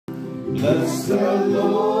Bless the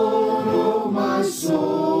Lord, oh my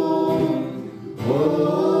soul,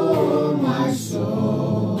 oh my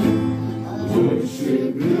soul,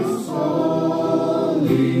 worship His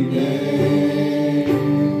holy name.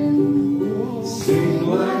 Sing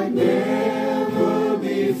like never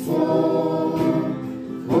before,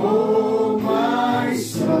 oh my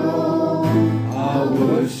soul, I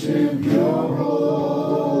worship Your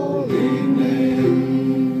holy name.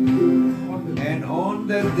 And on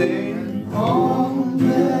that day,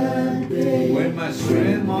 when my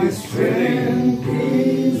strength is failing,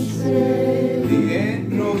 the end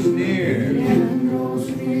grows near,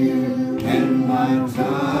 and my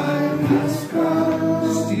time has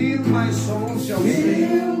come, still my soul shall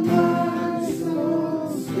sing.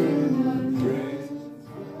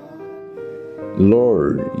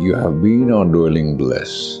 Lord, You have been our dwelling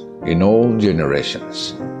place in all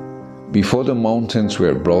generations. Before the mountains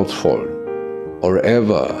were brought forth, or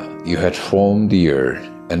ever You had formed the earth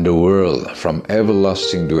and the world from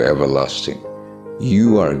everlasting to everlasting,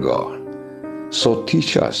 You are God. So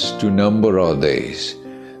teach us to number our days,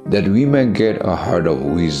 that we may get a heart of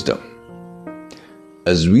wisdom.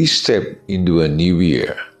 As we step into a new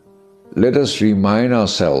year, let us remind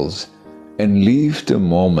ourselves and live the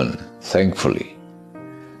moment thankfully,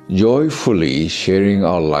 joyfully sharing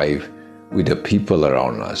our life with the people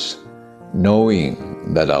around us,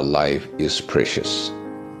 knowing that our life is precious.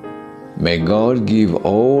 May God give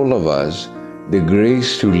all of us the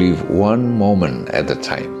grace to live one moment at a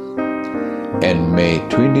time. And may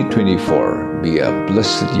 2024 be a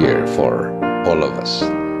blessed year for all of us.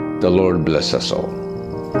 The Lord bless us all.